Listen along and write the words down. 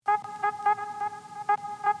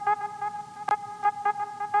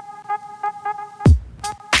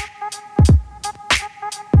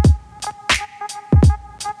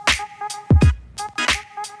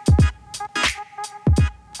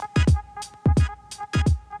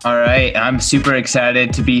All right, I'm super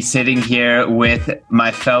excited to be sitting here with my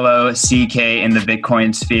fellow CK in the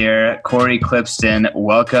Bitcoin sphere, Corey Clipston.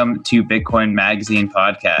 Welcome to Bitcoin Magazine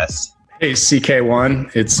podcast. Hey,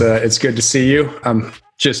 CK1, it's good to see you. I'm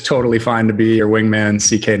just totally fine to be your wingman,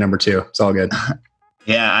 CK number 2. It's all good.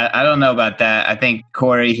 Yeah, I don't know about that. I think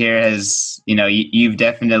Corey here has, you've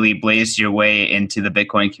definitely blazed your way into the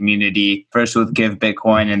Bitcoin community, first with Give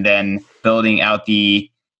Bitcoin and then building out the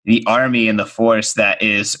army and the force that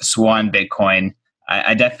is Swan Bitcoin.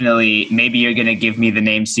 I definitely, maybe you're going to give me the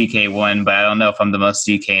name CK1, but I don't know if I'm the most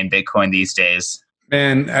CK in Bitcoin these days.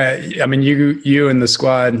 Man, I mean, you and the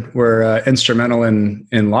squad were instrumental in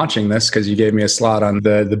launching this because you gave me a slot on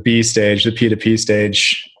the B stage, the P2P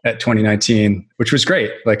stage at 2019, which was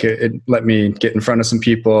great. Like it let me get in front of some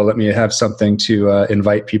people, let me have something to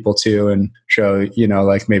invite people to and show,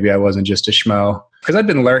 like maybe I wasn't just a schmo. Because I'd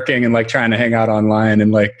been lurking and like trying to hang out online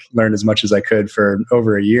and like learn as much as I could for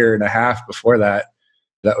over a year and a half before that.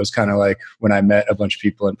 That was kind of like when I met a bunch of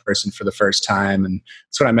people in person for the first time. And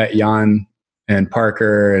that's when I met Jan and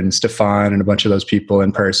Parker and Stefan and a bunch of those people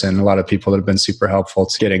in person. A lot of people that have been super helpful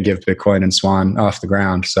to getting Give Bitcoin and Swan off the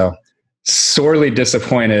ground. So sorely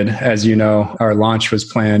disappointed. As you know, our launch was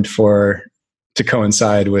planned to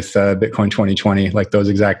coincide with Bitcoin 2020, like those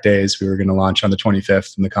exact days. We were going to launch on the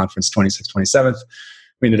 25th and the conference 26th, 27th.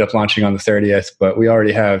 We ended up launching on the 30th, but we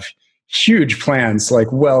already have huge plans like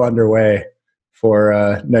well underway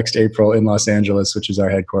for next April in Los Angeles, which is our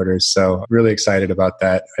headquarters. So really excited about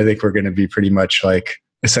that. I think we're going to be pretty much like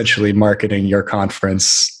essentially marketing your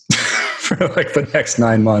conference for like the next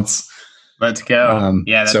 9 months. Let's go.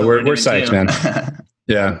 So we're psyched, man.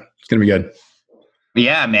 Yeah, it's going to be good.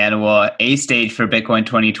 Yeah, man. Well, A stage for Bitcoin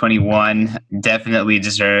 2021 definitely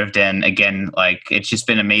deserved. And again, like it's just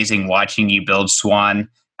been amazing watching you build Swan.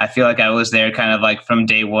 I feel like I was there kind of like from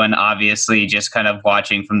day one, obviously just kind of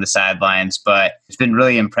watching from the sidelines, but it's been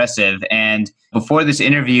really impressive. And before this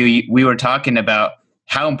interview, we were talking about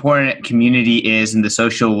how important community is and the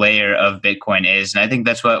social layer of Bitcoin is. And I think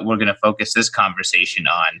that's what we're going to focus this conversation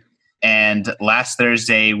on. And last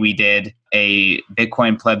Thursday, we did a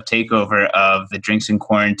Bitcoin Pleb takeover of the Drinks in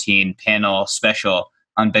Quarantine panel special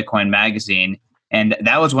on Bitcoin Magazine. And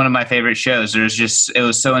that was one of my favorite shows. It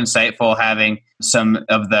was so insightful having some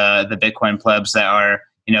of the Bitcoin plebs that are,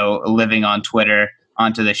 living on Twitter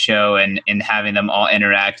onto the show and having them all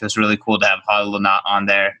interact. It was really cool to have Hodl not on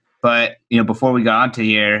there. But, before we got onto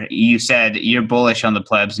here, you said you're bullish on the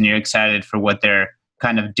plebs and you're excited for what they're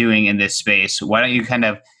kind of doing in this space. Why don't you kind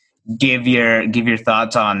of give your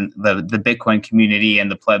thoughts on the Bitcoin community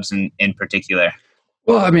and the plebs in particular?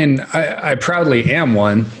 Well, I mean, I proudly am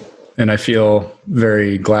one, and I feel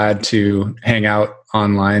very glad to hang out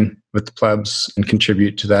online with the plebs and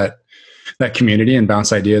contribute to that community and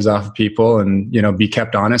bounce ideas off of people and, be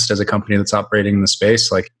kept honest as a company that's operating in the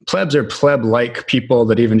space. Like plebs are pleb-like people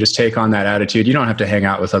that even just take on that attitude. You don't have to hang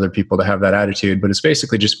out with other people to have that attitude, but it's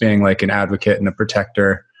basically just being like an advocate and a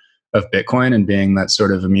protector of Bitcoin and being that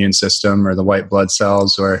sort of immune system or the white blood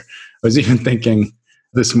cells. Or I was even thinking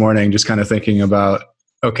this morning, just kind of thinking about,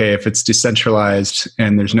 okay, if it's decentralized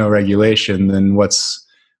and there's no regulation, then what's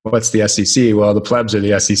the SEC? Well, the plebs are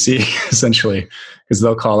the SEC essentially, because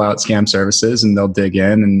they'll call out scam services and they'll dig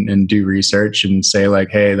in and do research and say like,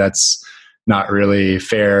 hey, that's not really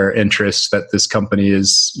fair interest that this company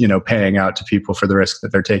is, paying out to people for the risk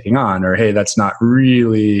that they're taking on, or hey, that's not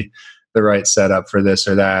really the right setup for this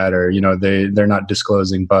or that, or they're not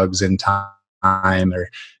disclosing bugs in time, or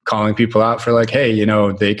calling people out for like, hey,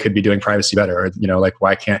 they could be doing privacy better, or like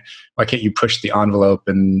why can't you push the envelope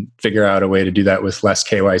and figure out a way to do that with less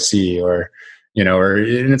KYC, or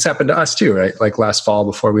and it's happened to us too, right? Like last fall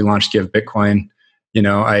before we launched Give Bitcoin,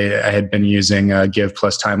 I had been using Give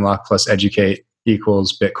plus Time Lock plus Educate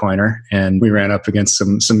equals Bitcoiner, and we ran up against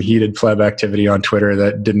some heated pleb activity on Twitter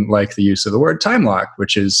that didn't like the use of the word time lock,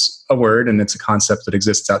 which is a word and it's a concept that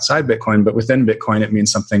exists outside Bitcoin, but within Bitcoin it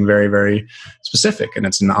means something very, very specific, and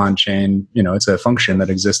it's an on-chain, it's a function that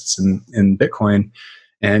exists in Bitcoin.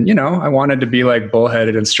 And I wanted to be like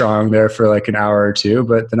bullheaded and strong there for like an hour or two,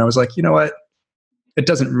 but then I was like, you know what, it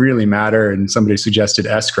doesn't really matter. And somebody suggested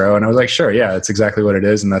escrow, and I was like, sure, yeah, that's exactly what it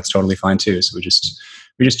is, and that's totally fine too. So we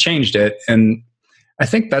just changed it. And I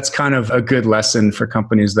think that's kind of a good lesson for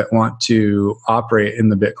companies that want to operate in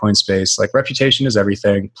the Bitcoin space. Like reputation is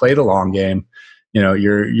everything. Play the long game.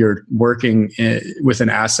 You're working with an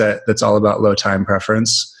asset that's all about low time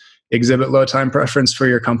preference. Exhibit low time preference for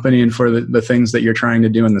your company and for the things that you're trying to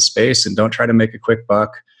do in the space, and don't try to make a quick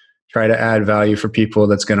buck. Try to add value for people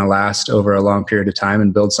that's going to last over a long period of time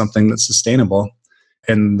and build something that's sustainable.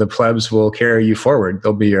 And the plebs will carry you forward.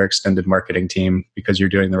 They'll be your extended marketing team because you're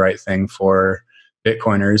doing the right thing for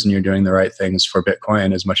Bitcoiners and you're doing the right things for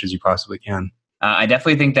Bitcoin as much as you possibly can. I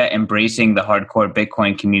definitely think that embracing the hardcore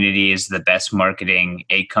Bitcoin community is the best marketing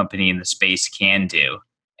a company in the space can do.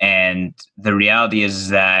 And the reality is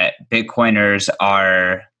that Bitcoiners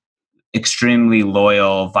are extremely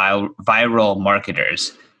loyal viral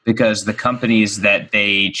marketers because the companies that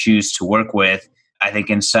they choose to work with, I think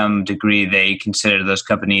in some degree they consider those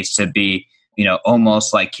companies to be,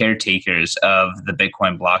 almost like caretakers of the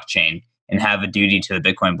Bitcoin blockchain and have a duty to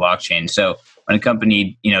the Bitcoin blockchain. So when a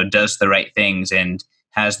company, does the right things and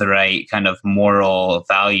has the right kind of moral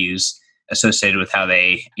values associated with how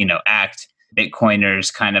they, act,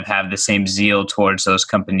 Bitcoiners kind of have the same zeal towards those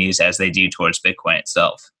companies as they do towards Bitcoin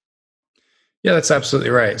itself. Yeah, that's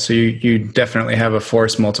absolutely right. So you definitely have a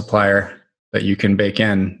force multiplier that you can bake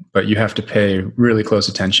in, but you have to pay really close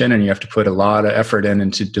attention and you have to put a lot of effort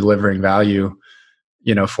into delivering value,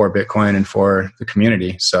 for Bitcoin and for the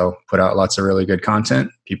community. So put out lots of really good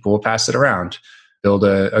content. People will pass it around. Build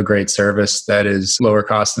a great service that is lower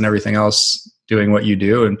cost than everything else doing what you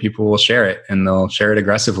do, and people will share it, and they'll share it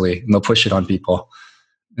aggressively, and they'll push it on people.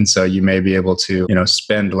 And so you may be able to,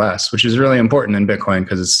 spend less, which is really important in Bitcoin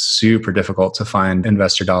because it's super difficult to find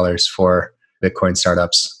investor dollars for Bitcoin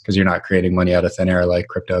startups because you're not creating money out of thin air like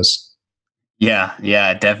cryptos.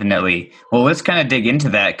 Yeah, definitely. Well, let's kind of dig into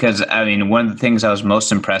that because, one of the things I was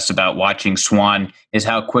most impressed about watching Swan is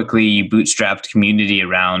how quickly you bootstrapped community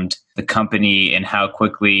around the company and how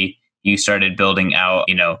quickly you started building out,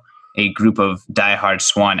 a group of diehard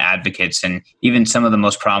Swan advocates and even some of the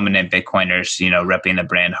most prominent Bitcoiners, repping the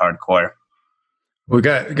brand hardcore. We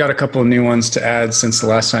got a couple of new ones to add since the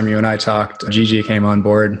last time you and I talked. Gigi came on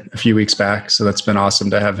board a few weeks back, so that's been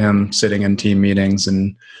awesome to have him sitting in team meetings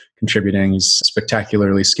and contributing. He's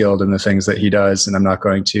spectacularly skilled in the things that he does, and I'm not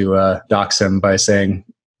going to dox him by saying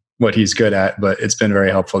what he's good at, but it's been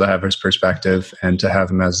very helpful to have his perspective and to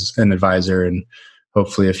have him as an advisor and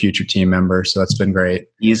hopefully a future team member. So that's been great.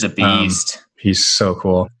 He's a beast. He's so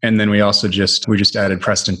cool. And then we also just added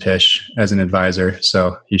Preston Pish as an advisor.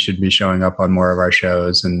 So he should be showing up on more of our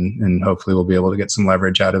shows and hopefully we'll be able to get some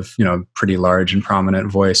leverage out of, pretty large and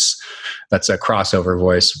prominent voice. That's a crossover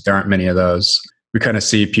voice. There aren't many of those. We kind of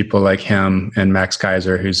see people like him and Max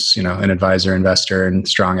Kaiser, who's, an advisor, investor, and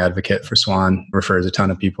strong advocate for Swan, refers a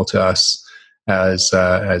ton of people to us as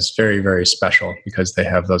very, very special because they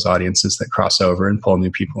have those audiences that cross over and pull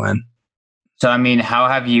new people in. So, how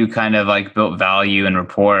have you kind of like built value and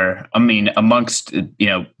rapport? Amongst,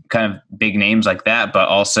 kind of big names like that, but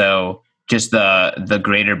also just the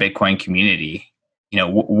greater Bitcoin community.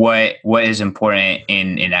 What is important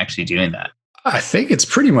in actually doing that? I think it's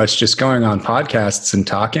pretty much just going on podcasts and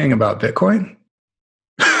talking about Bitcoin.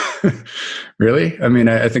 Really?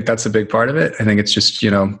 I think that's a big part of it. I think it's just,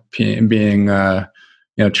 being,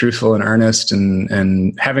 truthful and earnest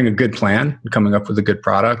and having a good plan, coming up with a good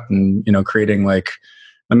product and, creating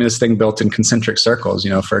this thing built in concentric circles.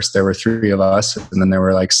 First there were 3 of us and then there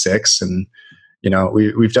were 6 and,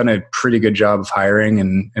 we've done a pretty good job of hiring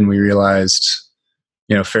and we realized,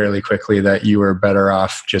 fairly quickly that you were better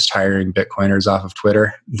off just hiring Bitcoiners off of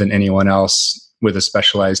Twitter than anyone else with a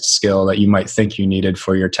specialized skill that you might think you needed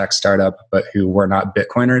for your tech startup, but who were not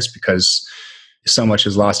Bitcoiners because so much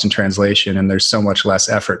is lost in translation and there's so much less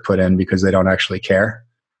effort put in because they don't actually care.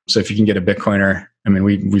 So if you can get a Bitcoiner,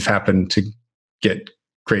 we've happened to get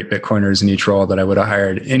great Bitcoiners in each role that I would have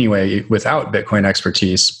hired anyway without Bitcoin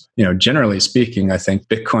expertise. Generally speaking, I think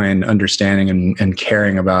Bitcoin understanding and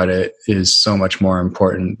caring about it is so much more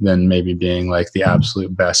important than maybe being the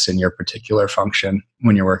absolute best in your particular function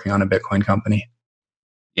when you're working on a Bitcoin company.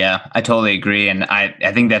 Yeah, I totally agree. And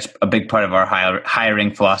I think that's a big part of our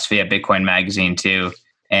hiring philosophy at Bitcoin Magazine too.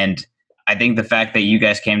 And I think the fact that you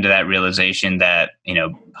guys came to that realization that,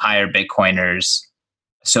 hire Bitcoiners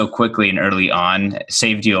so quickly and early on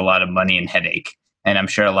saved you a lot of money and headache. And I'm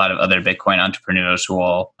sure a lot of other Bitcoin entrepreneurs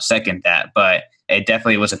will second that. But it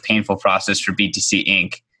definitely was a painful process for BTC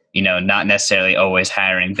Inc., not necessarily always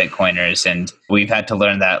hiring Bitcoiners. And we've had to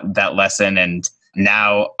learn that lesson. And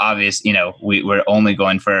now, obviously, we're only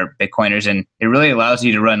going for Bitcoiners. And it really allows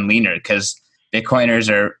you to run leaner because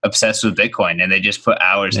Bitcoiners are obsessed with Bitcoin and they just put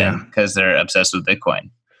hours in because they're obsessed with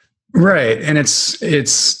Bitcoin. Right. And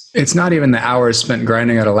it's not even the hours spent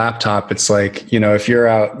grinding at a laptop. It's if you're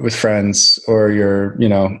out with friends or you're,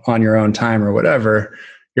 on your own time or whatever,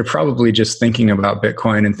 you're probably just thinking about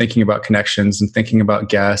Bitcoin and thinking about connections and thinking about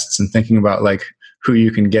guests and thinking about who you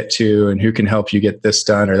can get to and who can help you get this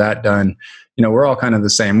done or that done. We're all kind of the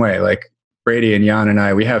same way. Brady and Jan and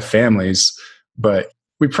I, we have families, but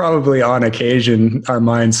we probably on occasion, our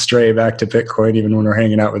minds stray back to Bitcoin, even when we're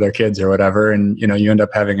hanging out with our kids or whatever. And, you end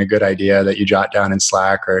up having a good idea that you jot down in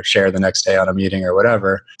Slack or share the next day on a meeting or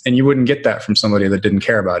whatever. And you wouldn't get that from somebody that didn't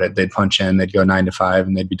care about it. They'd punch in, they'd go 9 to 5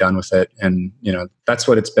 and they'd be done with it. And, that's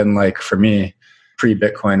what it's been like for me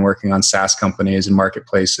pre-Bitcoin, working on SaaS companies and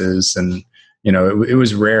marketplaces. And, it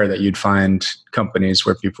was rare that you'd find companies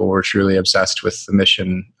where people were truly obsessed with the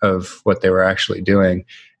mission of what they were actually doing.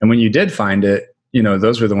 And when you did find it,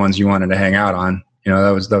 those were the ones you wanted to hang out on.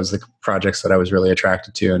 That was the projects that I was really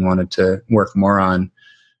attracted to and wanted to work more on,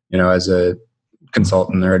 as a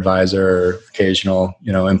consultant or advisor or occasional,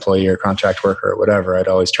 employee or contract worker or whatever. I'd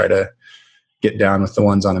always try to get down with the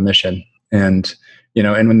ones on a mission. And,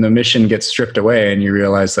 and when the mission gets stripped away and you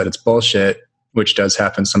realize that it's bullshit, which does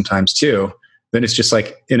happen sometimes too, then it's just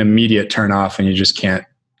like an immediate turn off and you just can't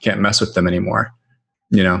mess with them anymore.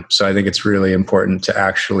 So I think it's really important to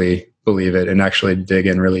actually believe it and actually dig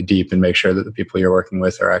in really deep and make sure that the people you're working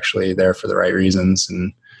with are actually there for the right reasons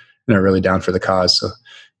and are really down for the cause. So,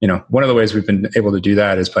 one of the ways we've been able to do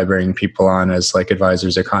that is by bringing people on as like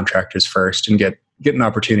advisors or contractors first and get an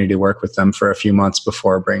opportunity to work with them for a few months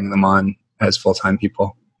before bringing them on as full-time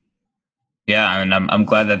people. Yeah, and I'm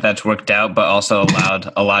glad that that's worked out, but also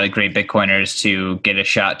allowed a lot of great Bitcoiners to get a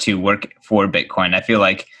shot to work for Bitcoin. I feel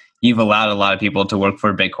like you've allowed a lot of people to work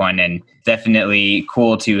for Bitcoin, and definitely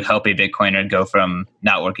cool to help a Bitcoiner go from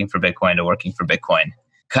not working for Bitcoin to working for Bitcoin.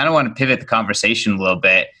 Kind of want to pivot the conversation a little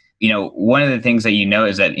bit. One of the things that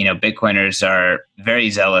is that, Bitcoiners are very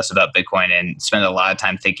zealous about Bitcoin and spend a lot of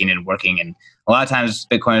time thinking and working. And a lot of times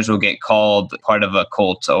Bitcoiners will get called part of a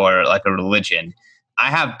cult or like a religion. I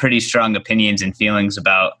have pretty strong opinions and feelings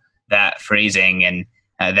about that phrasing and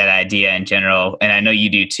that idea in general. And I know you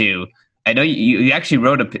do too. I know you actually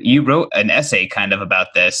wrote an essay kind of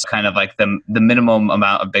about this, kind of like the minimum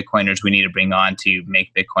amount of Bitcoiners we need to bring on to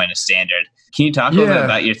make Bitcoin a standard. Can you talk a little bit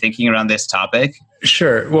about your thinking around this topic?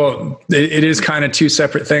 Sure. Well, it is kind of two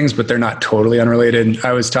separate things, but they're not totally unrelated.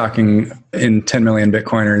 I was talking in 10 million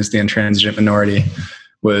Bitcoiners, the intransigent minority,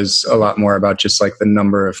 was a lot more about just like the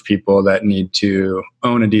number of people that need to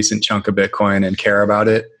own a decent chunk of Bitcoin and care about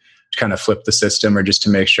it, to kind of flip the system, or just to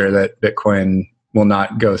make sure that Bitcoin will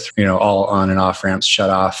not go through, all on and off ramps shut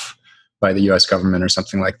off by the US government or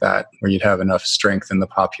something like that, where you'd have enough strength in the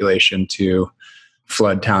population to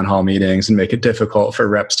flood town hall meetings and make it difficult for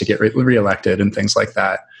reps to get reelected and things like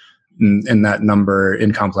that. And that number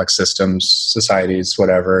in complex systems, societies,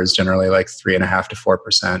 whatever, is generally like 3.5% to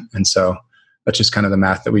 4%. And so that's just kind of the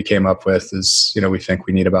math that we came up with is, we think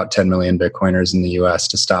we need about 10 million Bitcoiners in the US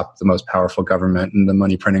to stop the most powerful government and the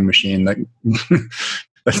money printing machine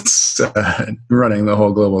that's running the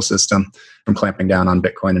whole global system from clamping down on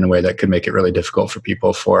Bitcoin in a way that could make it really difficult for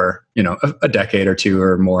people for, a decade or two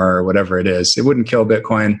or more, or whatever it is. It wouldn't kill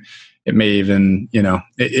Bitcoin. It may even,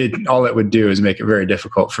 all it would do is make it very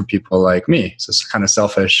difficult for people like me. So it's kind of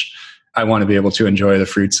selfish. I want to be able to enjoy the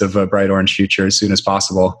fruits of a bright orange future as soon as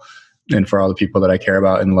possible, and for all the people that I care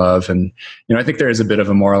about and love. And, I think there is a bit of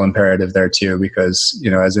a moral imperative there too, because,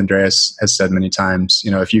 as Andreas has said many times,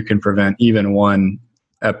 if you can prevent even one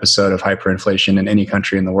episode of hyperinflation in any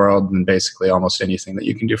country in the world, then basically almost anything that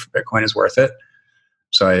you can do for Bitcoin is worth it.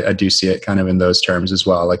 So I do see it kind of in those terms as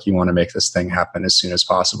well. Like, you want to make this thing happen as soon as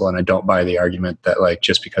possible. And I don't buy the argument that like,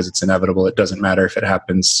 just because it's inevitable, it doesn't matter if it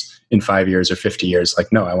happens in 5 years or 50 years.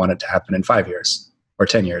 Like, no, I want it to happen in 5 years or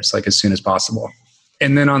 10 years, like as soon as possible.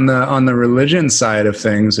 And then on the religion side of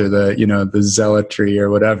things, or the zealotry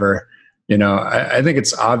or whatever, I think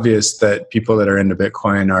it's obvious that people that are into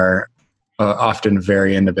Bitcoin are often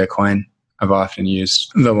very into Bitcoin. I've often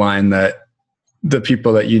used the line that the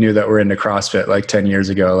people that you knew that were into CrossFit like 10 years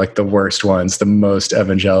ago, like the worst ones, the most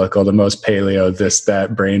evangelical, the most paleo, this,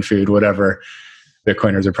 that, brain food, whatever,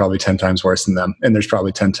 Bitcoiners are probably 10 times worse than them. And there's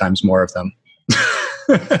probably 10 times more of them.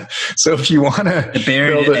 So if you want to... The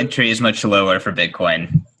barrier to entry is much lower for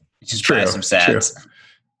Bitcoin. Just buy some sats.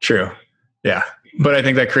 True. Yeah. But I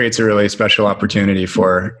think that creates a really special opportunity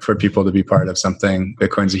for people to be part of something.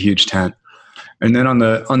 Bitcoin's a huge tent. And then on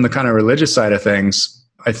the kind of religious side of things,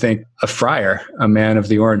 I think a friar, a man of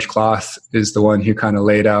the orange cloth, is the one who kind of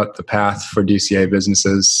laid out the path for DCA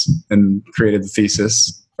businesses and created the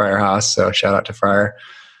thesis, Friar Haas. So shout out to Friar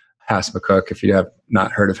Haas McCook if you have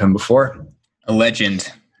not heard of him before. A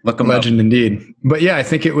legend. Look him up. Legend indeed. But yeah, I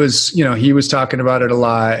think it was, he was talking about it a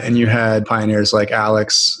lot, and you had pioneers like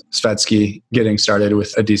Alex Svetsky getting started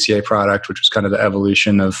with a DCA product, which was kind of the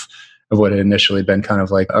evolution of what had initially been kind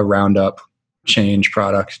of like a roundup change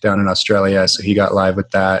product down in Australia. So he got live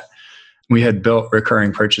with that. We had built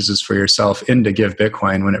recurring purchases for yourself into Give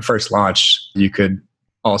Bitcoin. When it first launched, you could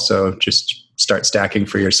also just start stacking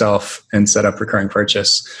for yourself and set up recurring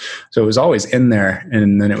purchase. So it was always in there.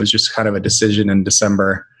 And then it was just kind of a decision in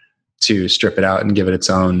December to strip it out and give it its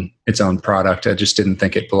own product. I just didn't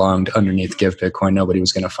think it belonged underneath Give Bitcoin. Nobody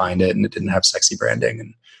was going to find it, and it didn't have sexy branding.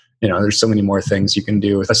 And there's so many more things you can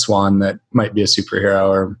do with a swan that might be a superhero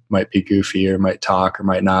or might be goofy or might talk or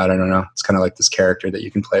might not. I don't know. It's kind of like this character that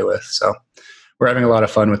you can play with. So we're having a lot of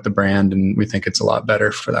fun with the brand, and we think it's a lot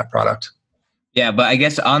better for that product. Yeah, but I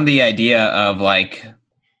guess on the idea of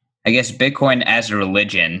Bitcoin as a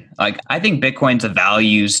religion, I think Bitcoin's a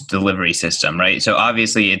values delivery system, right? So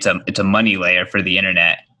obviously it's a money layer for the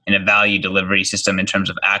internet and a value delivery system in terms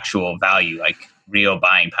of actual value, like real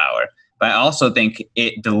buying power. But I also think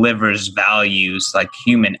it delivers values like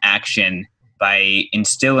human action by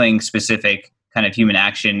instilling specific kind of human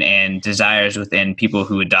action and desires within people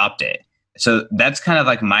who adopt it. So that's kind of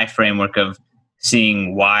like my framework of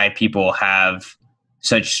seeing why people have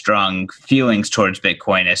such strong feelings towards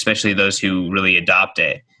Bitcoin, especially those who really adopt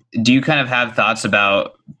it. Do you kind of have thoughts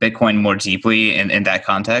about Bitcoin more deeply in that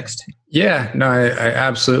context? Yeah, no, I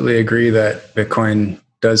absolutely agree that Bitcoin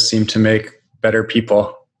does seem to make better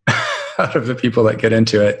people out of the people that get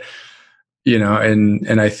into it.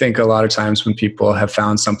 And I think a lot of times when people have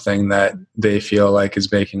found something that they feel like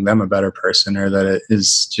is making them a better person, or that it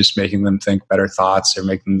is just making them think better thoughts or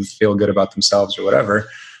making them feel good about themselves or whatever,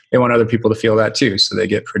 they want other people to feel that too. So they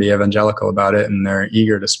get pretty evangelical about it, and they're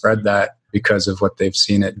eager to spread that because of what they've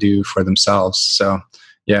seen it do for themselves. So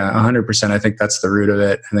yeah, 100%. I think that's the root of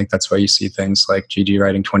it. I think that's why you see things like Gigi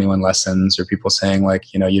writing 21 lessons, or people saying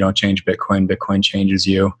you don't change Bitcoin, Bitcoin changes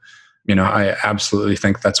you. I absolutely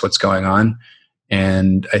think that's what's going on.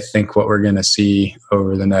 And I think what we're going to see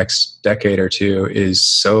over the next decade or two is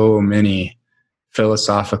so many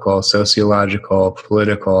philosophical, sociological,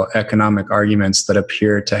 political, economic arguments that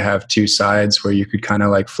appear to have two sides, where you could kind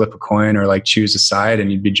of flip a coin or choose a side,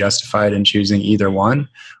 and you'd be justified in choosing either one,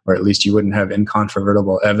 or at least you wouldn't have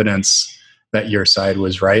incontrovertible evidence that your side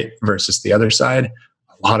was right versus the other side.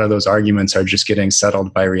 A lot of those arguments are just getting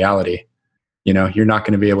settled by reality. You're not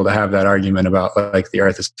going to be able to have that argument about the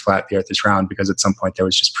earth is flat, the earth is round, because at some point there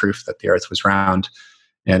was just proof that the earth was round.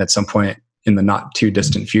 And at some point in the not too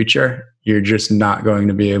distant future, you're just not going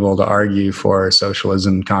to be able to argue for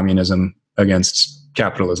socialism, communism against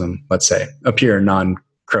capitalism, let's say, a pure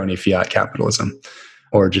non-crony fiat capitalism,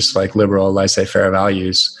 or just liberal laissez-faire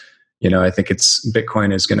values. I think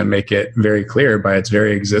Bitcoin is going to make it very clear by its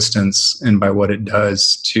very existence and by what it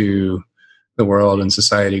does to the world and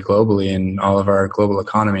society globally and all of our global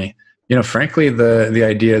economy. Frankly, the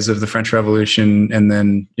ideas of the French Revolution, and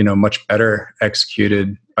then, much better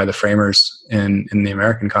executed by the framers in the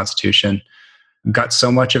American Constitution, got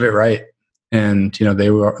so much of it right. And,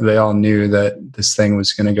 they all knew that this thing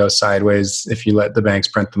was going to go sideways if you let the banks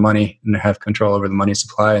print the money and have control over the money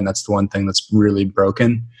supply. And that's the one thing that's really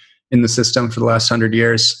broken in the system for the last 100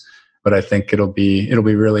 years. But I think it'll be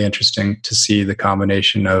really interesting to see the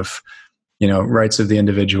combination of, rights of the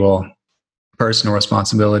individual, personal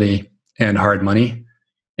responsibility, and hard money,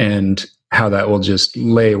 and how that will just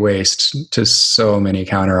lay waste to so many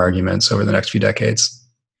counter arguments over the next few decades.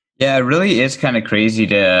 Yeah, it really is kind of crazy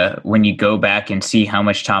when you go back and see how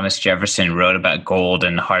much Thomas Jefferson wrote about gold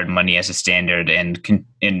and hard money as a standard and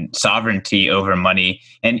sovereignty over money.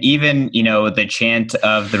 And even, the chant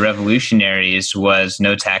of the revolutionaries was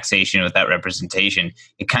no taxation without representation.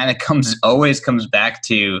 It kind of always comes back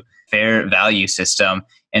to fair value system.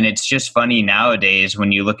 And it's just funny nowadays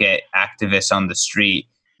when you look at activists on the street,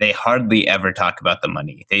 they hardly ever talk about the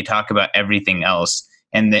money. They talk about everything else.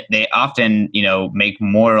 And they often, make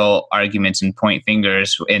moral arguments and point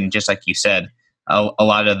fingers. And just like you said, a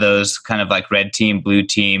lot of those kind of red team, blue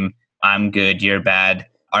team, I'm good, you're bad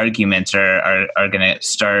arguments are going to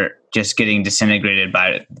start just getting disintegrated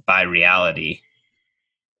by reality.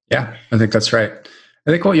 Yeah, I think that's right. I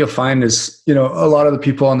think what you'll find is, a lot of the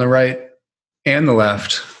people on the right and the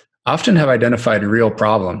left often have identified real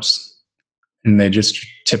problems, and they just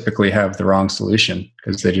typically have the wrong solution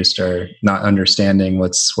because they just are not understanding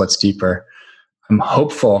what's deeper. I'm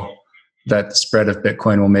hopeful that the spread of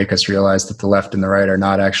Bitcoin will make us realize that the left and the right are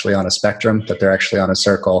not actually on a spectrum, that they're actually on a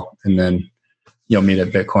circle, and then you'll meet at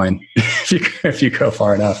Bitcoin if you go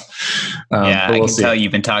far enough. Yeah, I can tell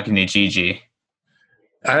you've been talking to Gigi.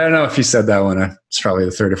 I don't know if he said that one. It's probably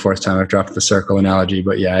the third or fourth time I've dropped the circle analogy,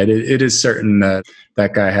 but yeah, it is certain that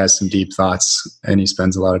guy has some deep thoughts, and he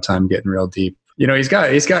spends a lot of time getting real deep. He's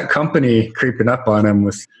got company creeping up on him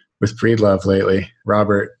with Breedlove lately.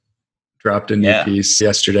 Robert dropped a new piece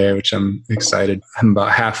yesterday, which I'm excited. I'm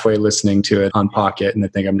about halfway listening to it on Pocket, and I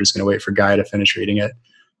think I'm just going to wait for Guy to finish reading it.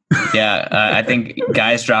 Yeah, I think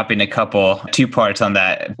Guy's dropping a couple, two parts on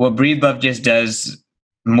that. What Breedlove just does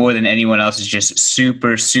more than anyone else is just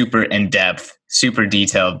super, super in depth, super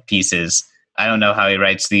detailed pieces. I don't know how he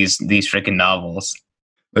writes these freaking novels.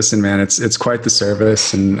 Listen, man, it's quite the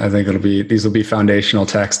service, and I think these will be foundational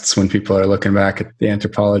texts when people are looking back at the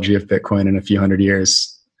anthropology of Bitcoin in a few hundred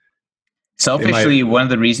years. Selfishly, one of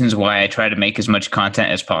the reasons why I try to make as much content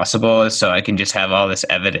as possible is so I can just have all this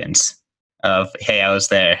evidence of, hey, I was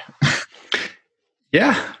there.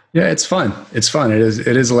 Yeah, it's fun. It's fun. It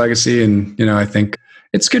is a legacy, and I think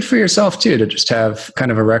it's good for yourself too to just have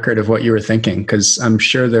kind of a record of what you were thinking, because I'm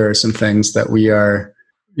sure there are some things that we are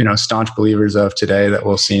staunch believers of today that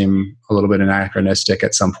will seem a little bit anachronistic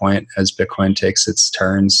at some point as Bitcoin takes its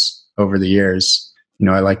turns over the years.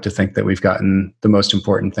 I like to think that we've gotten the most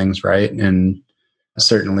important things right, and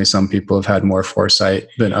certainly some people have had more foresight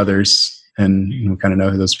than others, and we kind of know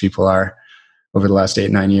who those people are over the last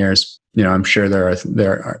 8-9 years. I'm sure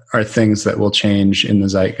there are things that will change in the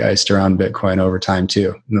zeitgeist around Bitcoin over time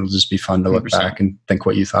too, and it'll just be fun to look 100%. Back and think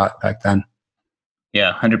what you thought back then.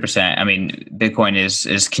 Yeah, 100%. I mean, Bitcoin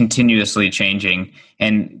is continuously changing,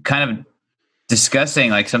 and kind of discussing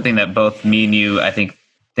like something that both me and you, I think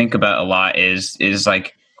about a lot is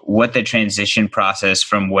like what the transition process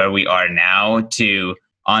from where we are now to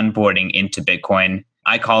onboarding into Bitcoin.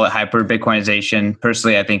 I call it hyper Bitcoinization.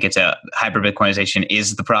 Personally, I think it's a hyper Bitcoinization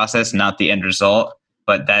is the process, not the end result,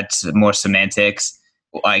 but that's more semantics.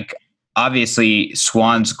 Like, obviously,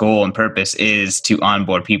 Swan's goal and purpose is to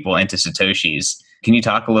onboard people into Satoshis. Can you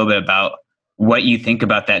talk a little bit about what you think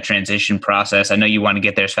about that transition process? I know you want to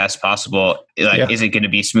get there as fast as possible. Is it going to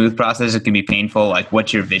be a smooth process? Is it going to be painful? Like,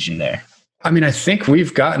 what's your vision there? I mean, I think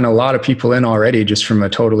we've gotten a lot of people in already just from a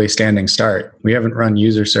totally standing start. We haven't run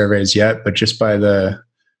user surveys yet, but just by the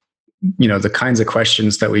kinds of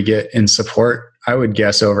questions that we get in support, I would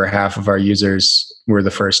guess over half of our users were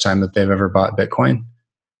the first time that they've ever bought Bitcoin,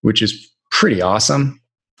 which is pretty awesome.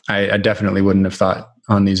 I definitely wouldn't have thought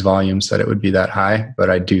on these volumes that it would be that high, but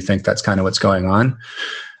I do think that's kind of what's going on.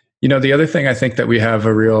 The other thing I think that we have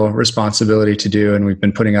a real responsibility to do, and we've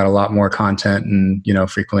been putting out a lot more content and,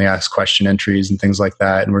 frequently asked question entries and things like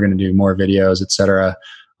that. And we're going to do more videos, et cetera,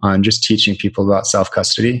 on just teaching people about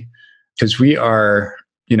self-custody, because we are,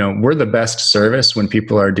 we're the best service when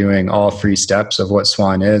people are doing all 3 steps of what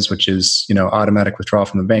Swan is, which is, automatic withdrawal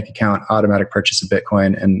from the bank account, automatic purchase of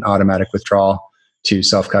Bitcoin, and automatic withdrawal to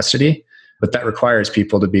self-custody. But that requires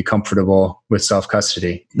people to be comfortable with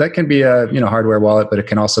self-custody. That can be a hardware wallet, but it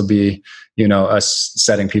can also be us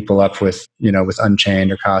setting people up with with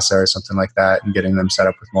Unchained or Casa or something like that, and getting them set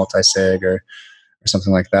up with multi-sig or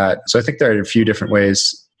something like that. So I think there are a few different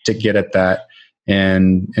ways to get at that,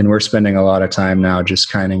 and we're spending a lot of time now just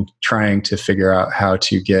kind of trying to figure out how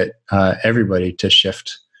to get everybody to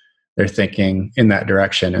shift their thinking in that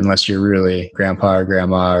direction. Unless you're really grandpa or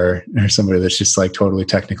grandma or somebody that's just like totally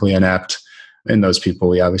technically inept. In those people,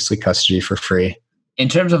 we obviously custody for free. In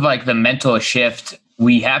terms of like the mental shift,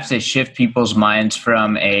 we have to shift people's minds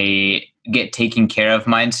from a get taken care of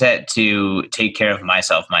mindset to take care of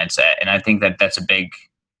myself mindset. And I think that that's a big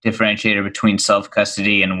differentiator between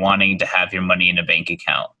self-custody and wanting to have your money in a bank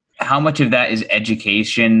account. How much of that is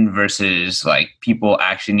education versus like people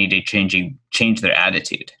actually need to change their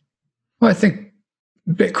attitude? Well, I think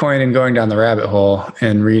Bitcoin and going down the rabbit hole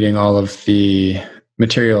and reading all of the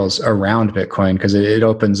materials around Bitcoin, because it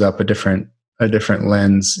opens up a different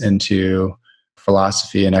lens into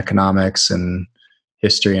philosophy and economics and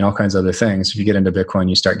history and all kinds of other things. If you get into Bitcoin,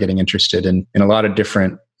 you start getting interested in a lot of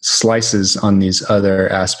different slices on these other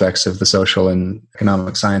aspects of the social and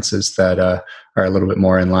economic sciences that are a little bit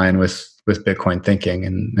more in line with Bitcoin thinking.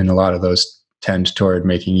 And a lot of those tend toward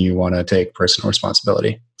making you want to take personal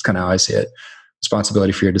responsibility. It's kind of how I see it.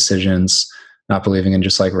 Responsibility for your decisions, not believing in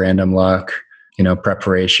just like random luck,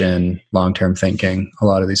 preparation, long-term thinking. A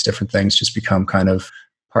lot of these different things just become kind of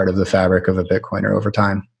part of the fabric of a Bitcoiner over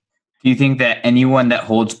time. Do you think that anyone that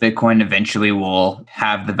holds Bitcoin eventually will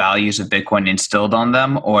have the values of Bitcoin instilled on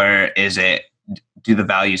them, or do the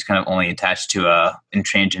values kind of only attach to a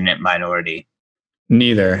intransigent minority?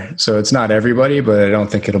 Neither. So it's not everybody, but I don't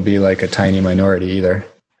think it'll be like a tiny minority either.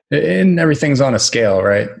 And everything's on a scale,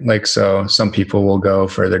 right? Like, so some people will go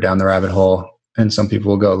further down the rabbit hole and some people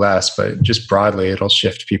will go less, but just broadly, it'll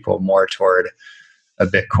shift people more toward a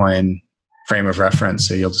Bitcoin frame of reference.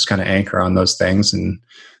 So you'll just kind of anchor on those things, and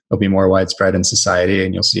they'll be more widespread in society,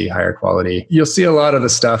 and you'll see higher quality. You'll see a lot of the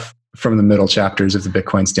stuff from the middle chapters of the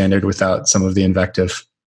Bitcoin Standard without some of the invective.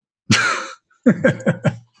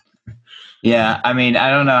 Yeah, I mean, I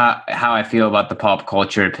don't know how I feel about the pop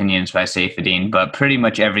culture opinions by Saifedean, but pretty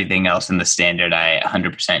much everything else in the standard I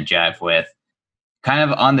 100% jive with. Kind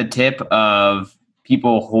of on the tip of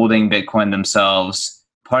people holding Bitcoin themselves,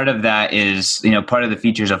 part of that is, part of the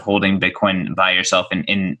features of holding Bitcoin by yourself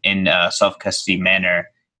in a self custody manner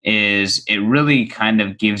is it really kind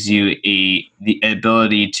of gives you the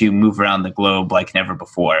ability to move around the globe like never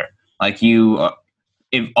before. Like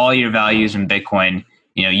if all your values in Bitcoin,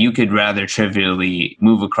 you could rather trivially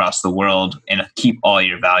move across the world and keep all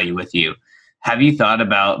your value with you. Have you thought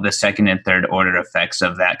about the second and third order effects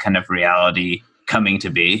of that kind of reality coming to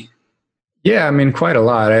be? Yeah, I mean, quite a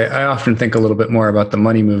lot. I often think a little bit more about the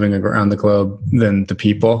money moving around the globe than the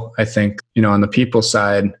people. I think, on the people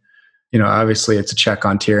side, obviously it's a check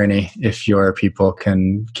on tyranny if your people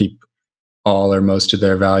can keep all or most of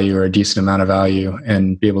their value or a decent amount of value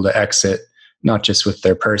and be able to exit, not just with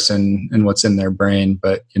their person and what's in their brain,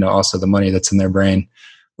 but, also the money that's in their brain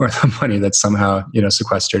or the money that's somehow,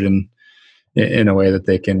 sequestered in a way that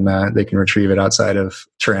they can retrieve it outside of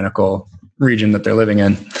tyrannical region that they're living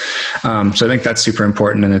in. So I think that's super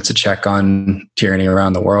important, and it's a check on tyranny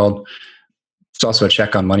around the world. It's also a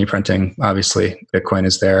check on money printing. Obviously, Bitcoin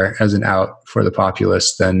is there as an out for the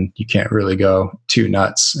populace, then you can't really go too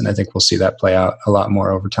nuts. And I think we'll see that play out a lot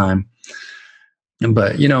more over time.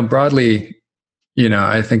 But, broadly,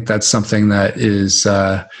 I think that's something that is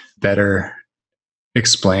better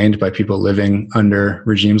explained by people living under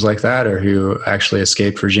regimes like that or who actually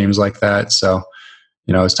escaped regimes like that. So,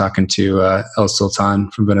 I was talking to El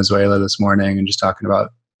Sultan from Venezuela this morning and just talking about,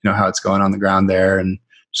 how it's going on the ground there and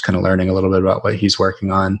just kind of learning a little bit about what he's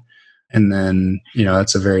working on. And then,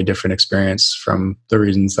 that's a very different experience from the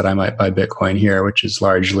reasons that I might buy Bitcoin here, which is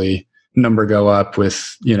largely number go up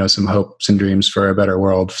with, some hopes and dreams for a better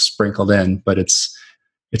world sprinkled in, but it's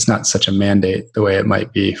not such a mandate the way it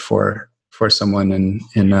might be for someone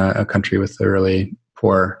in a country with a really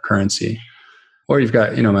poor currency. Or you've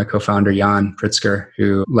got, my co-founder, Jan Pritzker,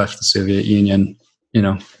 who left the Soviet Union,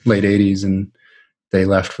 late 80s, and they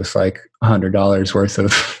left with like $100 worth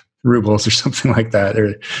of rubles or something like that.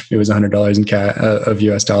 Or it was $100 of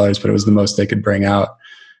US dollars, but it was the most they could bring out.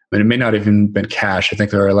 I mean, it may not even been cash. I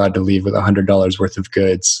think they were allowed to leave with $100 worth of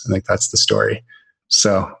goods. I think that's the story.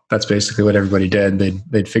 So that's basically what everybody did.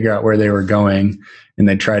 They'd figure out where they were going, and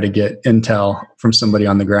they'd try to get intel from somebody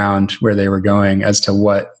on the ground where they were going as to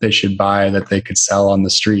what they should buy that they could sell on the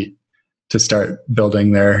street to start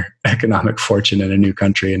building their economic fortune in a new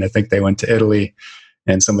country. And I think they went to Italy,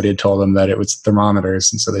 and somebody had told them that it was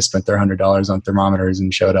thermometers. And so they spent their $100 on thermometers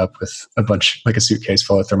and showed up with like a suitcase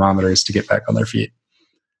full of thermometers to get back on their feet.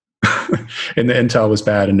 And the intel was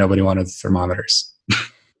bad and nobody wanted the thermometers.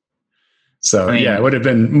 So it would have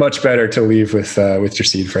been much better to leave with your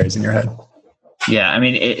seed phrase in your head. Yeah, I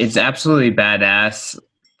mean, it's absolutely badass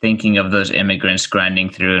thinking of those immigrants grinding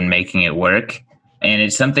through and making it work. And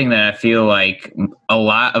it's something that I feel like a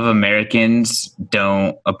lot of Americans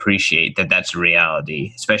don't appreciate that that's a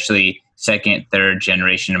reality, especially second, third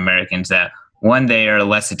generation Americans that, one, they are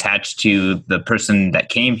less attached to the person that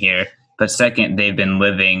came here, but second, they've been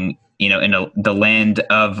living in the land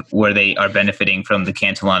of where they are benefiting from the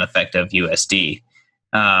Cantillon effect of USD.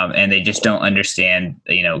 And they just don't understand,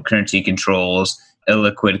 currency controls,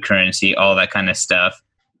 illiquid currency, all that kind of stuff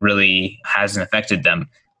really hasn't affected them.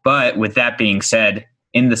 But with that being said,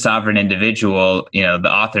 in The Sovereign Individual,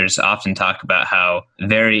 the authors often talk about how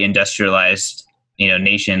very industrialized,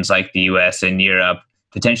 nations like the US and Europe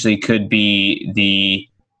potentially could be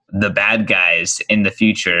the bad guys in the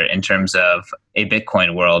future in terms of a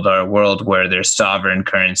Bitcoin world or a world where there's sovereign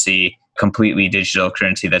currency, completely digital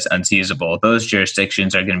currency that's unseizable. Those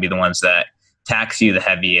jurisdictions are going to be the ones that tax you the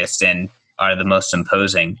heaviest and are the most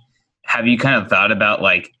imposing. Have you kind of thought about,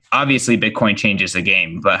 like, obviously Bitcoin changes the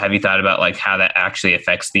game, but have you thought about like how that actually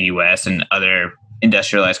affects the US and other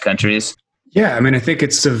industrialized countries? Yeah, I mean, I think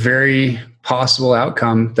it's a very possible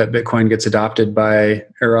outcome that Bitcoin gets adopted by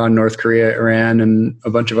Iran, North Korea, Iran, and a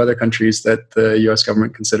bunch of other countries that the US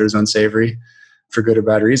government considers unsavory for good or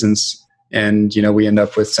bad reasons. And, we end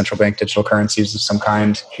up with central bank digital currencies of some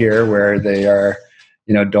kind here where they are,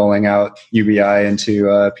 doling out UBI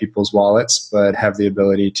into people's wallets, but have the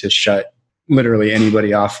ability to shut literally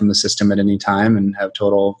anybody off from the system at any time and have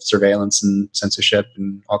total surveillance and censorship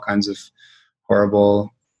and all kinds of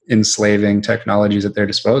horrible enslaving technologies at their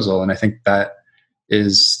disposal. And I think that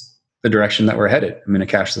is the direction that we're headed. I mean, a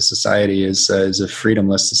cashless society is a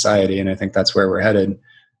freedomless society. And I think that's where we're headed,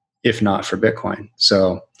 if not for Bitcoin.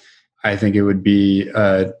 So I think it would be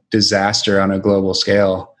a disaster on a global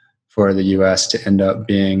scale for the US to end up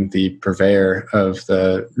being the purveyor of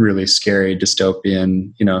the really scary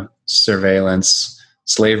dystopian, surveillance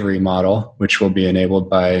slavery model, which will be enabled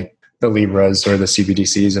by the Libras or the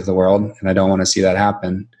CBDCs of the world. And I don't want to see that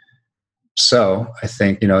happen. So I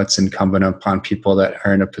think, it's incumbent upon people that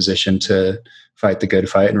are in a position to fight the good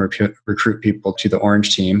fight and recruit people to the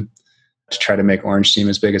Orange Team to try to make Orange Team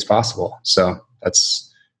as big as possible. So that's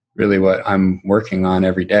really what I'm working on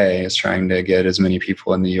every day, is trying to get as many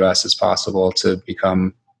people in the US as possible to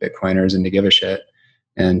become Bitcoiners and to give a shit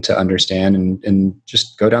and to understand and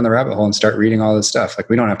just go down the rabbit hole and start reading all this stuff. Like,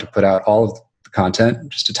 we don't have to put out all of the content,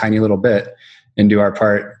 just a tiny little bit, and do our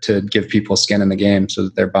part to give people skin in the game so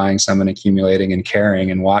that they're buying some and accumulating and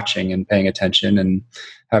caring and watching and paying attention and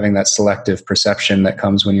having that selective perception that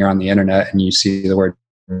comes when you're on the internet and you see the word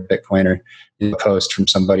Bitcoin or a post from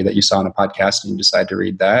somebody that you saw on a podcast and you decide to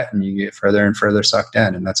read that, and you get further and further sucked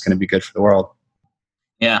in, and that's going to be good for the world.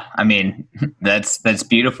 Yeah, I mean, that's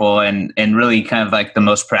beautiful and really kind of like the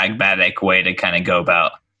most pragmatic way to kind of go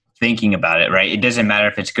about thinking about it, right? It doesn't matter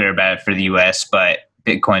if it's good or bad for the US, but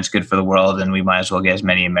Bitcoin's good for the world, and we might as well get as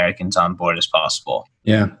many Americans on board as possible.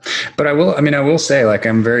 Yeah. But I will say, like,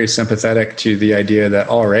 I'm very sympathetic to the idea that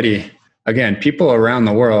already, again, people around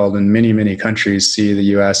the world in many, many countries see the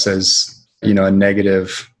US as, a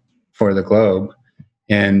negative for the globe.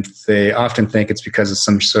 And they often think it's because of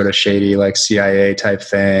some sort of shady, like, CIA type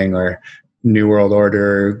thing or New World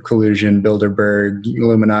Order, collusion, Bilderberg,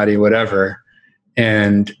 Illuminati, whatever.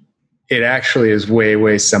 And it actually is way,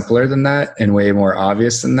 way simpler than that and way more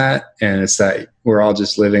obvious than that. And it's that we're all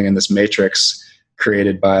just living in this matrix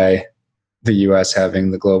created by the US having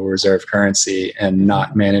the global reserve currency and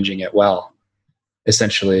not managing it well.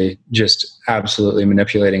 Essentially just absolutely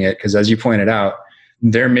manipulating it. Because as you pointed out,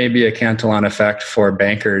 there may be a Cantillon effect for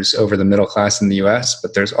bankers over the middle class in the US,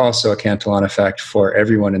 but there's also a Cantillon effect for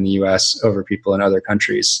everyone in the US over people in other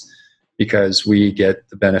countries, because we get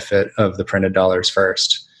the benefit of the printed dollars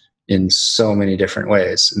first in so many different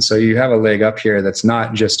ways. And so you have a leg up here that's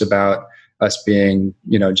not just about us being,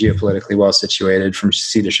 geopolitically well situated from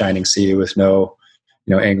sea to shining sea with no,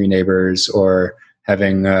 angry neighbors, or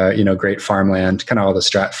having, great farmland, kind of all the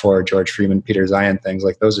Stratford, George Freeman, Peter Zion things.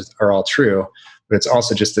 Like, those are all true. But it's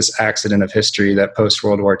also just this accident of history that post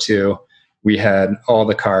World War II, we had all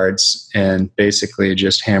the cards and basically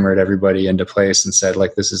just hammered everybody into place and said,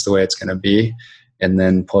 like, this is the way it's going to be. And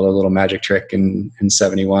then pulled a little magic trick in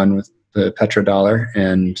 71 with the petrodollar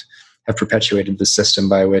and have perpetuated the system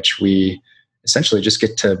by which we essentially just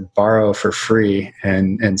get to borrow for free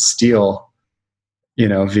and steal,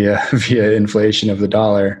 via inflation of the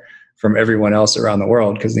dollar from everyone else around the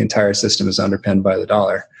world, because the entire system is underpinned by the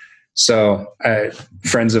dollar. So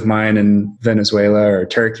friends of mine in Venezuela or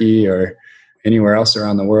Turkey or anywhere else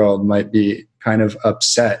around the world might be kind of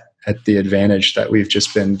upset at the advantage that we've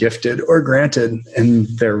just been gifted or granted, and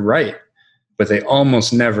they're right, but they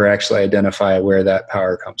almost never actually identify where that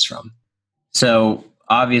power comes from. So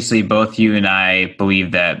obviously both you and I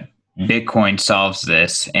believe that Bitcoin solves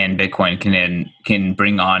this, and Bitcoin can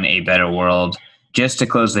bring on a better world. Just to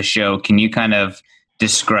close the show, can you kind of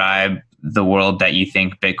describe the world that you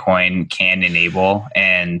think Bitcoin can enable,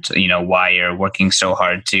 and why you're working so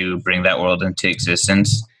hard to bring that world into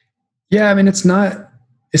existence? Yeah, I mean, it's not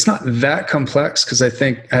that complex, because I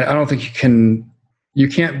don't think you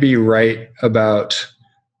can't be right about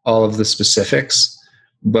all of the specifics.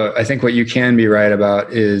 But I think what you can be right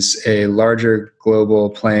about is a larger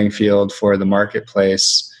global playing field for the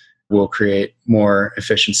marketplace will create more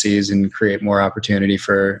efficiencies and create more opportunity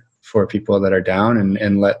for people that are down,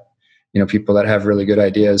 and let people that have really good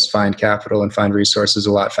ideas find capital and find resources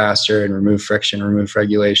a lot faster, and remove friction, remove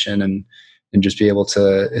regulation, and just be able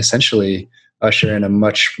to essentially usher in a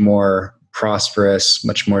much more prosperous,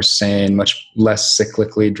 much more sane, much less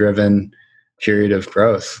cyclically driven period of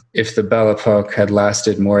growth. If the Belle Epoque had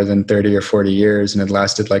lasted more than 30 or 40 years and had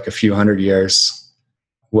lasted like a few hundred years,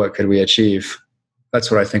 what could we achieve?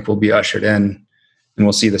 That's what I think will be ushered in, and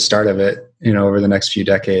we'll see the start of it, over the next few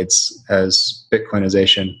decades as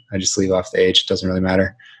Bitcoinization, I just leave off the H, it doesn't really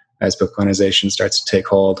matter, as Bitcoinization starts to take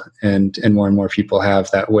hold and more people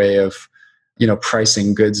have that way of,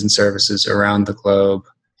 pricing goods and services around the globe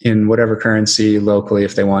in whatever currency locally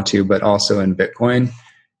if they want to, but also in Bitcoin.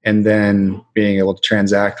 And then being able to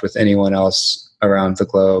transact with anyone else around the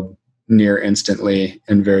globe near instantly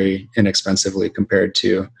and very inexpensively compared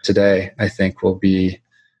to today, I think will be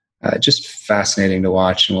just fascinating to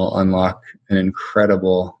watch, and will unlock an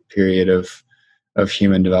incredible period of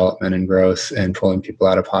human development and growth, and pulling people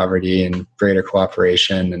out of poverty and greater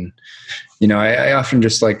cooperation. And, I often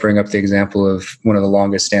just bring up the example of one of the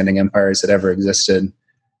longest standing empires that ever existed,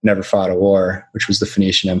 never fought a war, which was the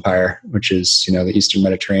Phoenician Empire, which is, the Eastern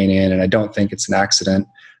Mediterranean. And I don't think it's an accident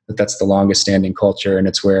that that's the longest standing culture. And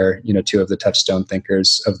it's where, two of the touchstone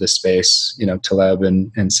thinkers of this space, Taleb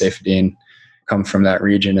and Saifuddin, come from that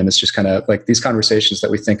region. And it's just kind of like these conversations that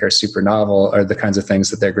we think are super novel are the kinds of things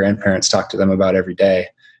that their grandparents talk to them about every day.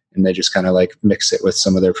 And they just kind of like mix it with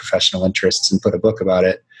some of their professional interests and put a book about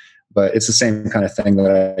it. But it's the same kind of thing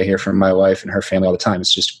that I hear from my wife and her family all the time.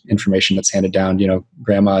 It's just information that's handed down,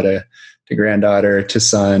 grandma to granddaughter, to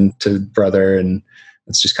son, to brother. And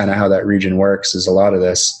it's just kind of how that region works, is a lot of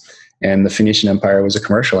this. And the Phoenician Empire was a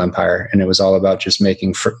commercial empire, and it was all about just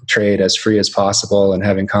making trade as free as possible and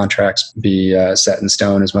having contracts be set in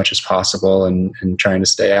stone as much as possible, and trying to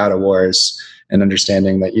stay out of wars, and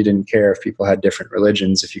understanding that you didn't care if people had different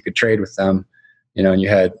religions. If you could trade with them, and you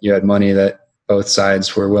had money that both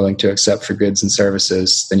sides were willing to accept for goods and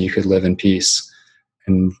services, then you could live in peace.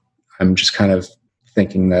 And I'm just kind of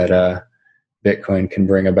thinking that Bitcoin can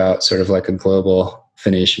bring about sort of like a global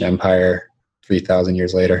Phoenician Empire 3,000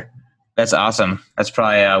 years later. That's awesome. That's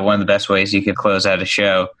probably one of the best ways you could close out a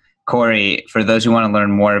show. Corey, for those who want to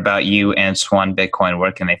learn more about you and Swan Bitcoin,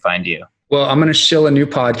 where can they find you? Well, I'm going to shill a new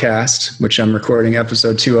podcast, which I'm recording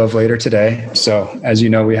episode 2 of later today. So as you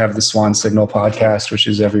know, we have the Swan Signal podcast, which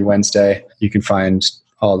is every Wednesday. You can find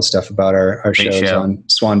all the stuff about our shows on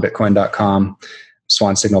swanbitcoin.com.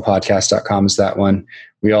 Swansignalpodcast.com is that one.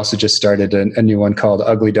 We also just started a new one called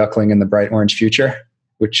Ugly Duckling in the Bright Orange Future,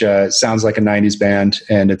 which sounds like a 90s band.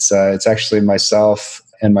 And it's actually myself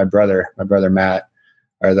and my brother Matt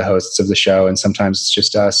are the hosts of the show. And sometimes it's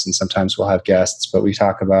just us, and sometimes we'll have guests, but we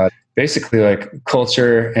talk about basically like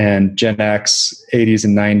culture and Gen X, 80s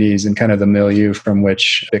and 90s, and kind of the milieu from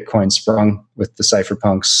which Bitcoin sprung, with the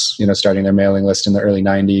cypherpunks, starting their mailing list in the early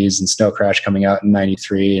 90s, and Snow Crash coming out in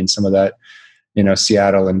 93, and some of that,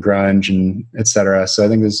 Seattle and grunge and et cetera. So I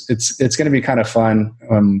think it's going to be kind of fun.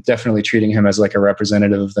 I'm definitely treating him as like a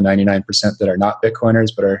representative of the 99% that are not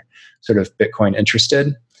Bitcoiners, but are sort of Bitcoin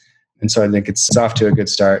interested. And so I think it's off to a good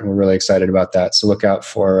start, and we're really excited about that. So look out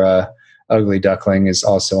for Ugly Duckling is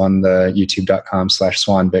also on the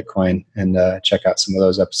youtube.com/swanbitcoin, and check out some of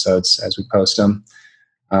those episodes as we post them.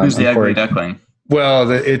 Who's the Ugly Duckling? Well,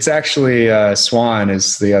 it's actually Swan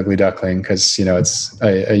is the Ugly Duckling, because it's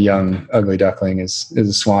a young ugly duckling is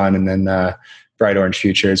a swan, and then Bright Orange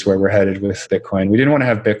Future is where we're headed with Bitcoin. We didn't want to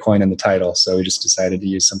have Bitcoin in the title, so we just decided to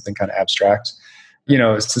use something kind of abstract.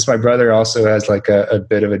 Since my brother also has like a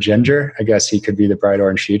bit of a ginger, I guess he could be the Bright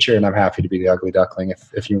Orange Future, and I'm happy to be the Ugly Duckling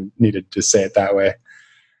if you needed to say it that way.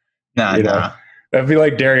 Nah. That'd be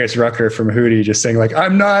like Darius Rucker from Hootie just saying like,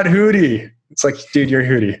 "I'm not Hootie." It's like, dude, you're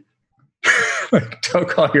Hootie. Like, don't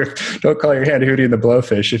call your hand Hootie and the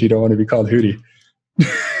Blowfish if you don't want to be called Hootie.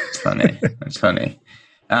 It's funny. It's funny.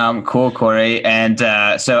 Cool, Corey. And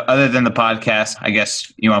so other than the podcast, I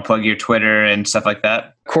guess you want to plug your Twitter and stuff like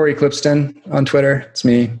that? Corey Clipston on Twitter. It's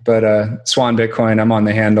me. But Swan Bitcoin, I'm on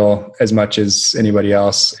the handle as much as anybody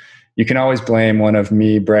else. You can always blame one of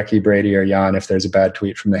me, Brecky, Brady, or Jan if there's a bad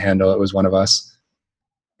tweet from the handle. It was one of us.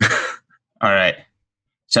 All right.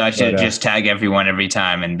 So I should just tag everyone every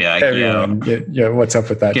time and be like, yo, what's up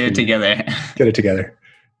with that? Get it together. Get it together.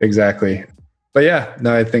 Exactly. But yeah,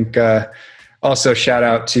 no, I think also shout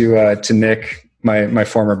out to Nick, my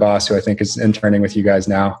former boss, who I think is interning with you guys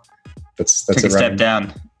now. That's Took a step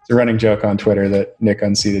down. It's a running joke on Twitter that Nick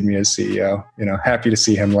unseated me as CEO. Happy to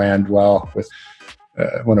see him land well with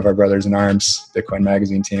one of our brothers in arms, Bitcoin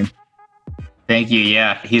Magazine team. Thank you.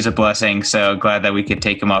 Yeah, he's a blessing. So glad that we could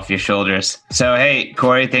take him off your shoulders. So, hey,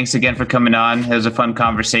 Corey, thanks again for coming on. It was a fun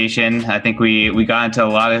conversation. I think we got into a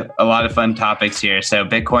lot of fun topics here. So,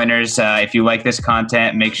 Bitcoiners, if you like this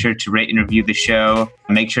content, make sure to rate and review the show.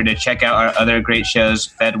 Make sure to check out our other great shows,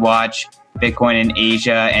 FedWatch, Bitcoin in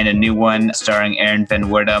Asia, and a new one starring Aaron Van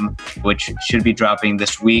Werdum, which should be dropping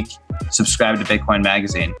this week. Subscribe to Bitcoin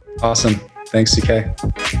Magazine. Awesome. Thanks, CK.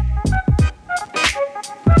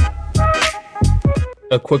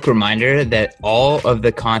 A quick reminder that all of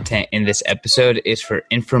the content in this episode is for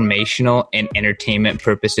informational and entertainment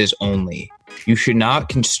purposes only. You should not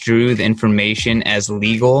construe the information as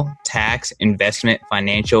legal, tax, investment,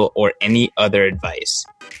 financial, or any other advice.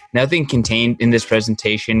 Nothing contained in this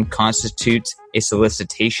presentation constitutes a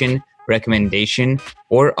solicitation, recommendation,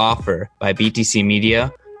 or offer by BTC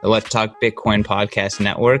Media, the Let's Talk Bitcoin podcast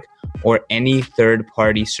network, or any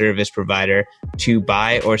third-party service provider to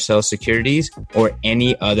buy or sell securities or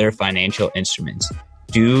any other financial instruments.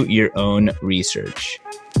 Do your own research.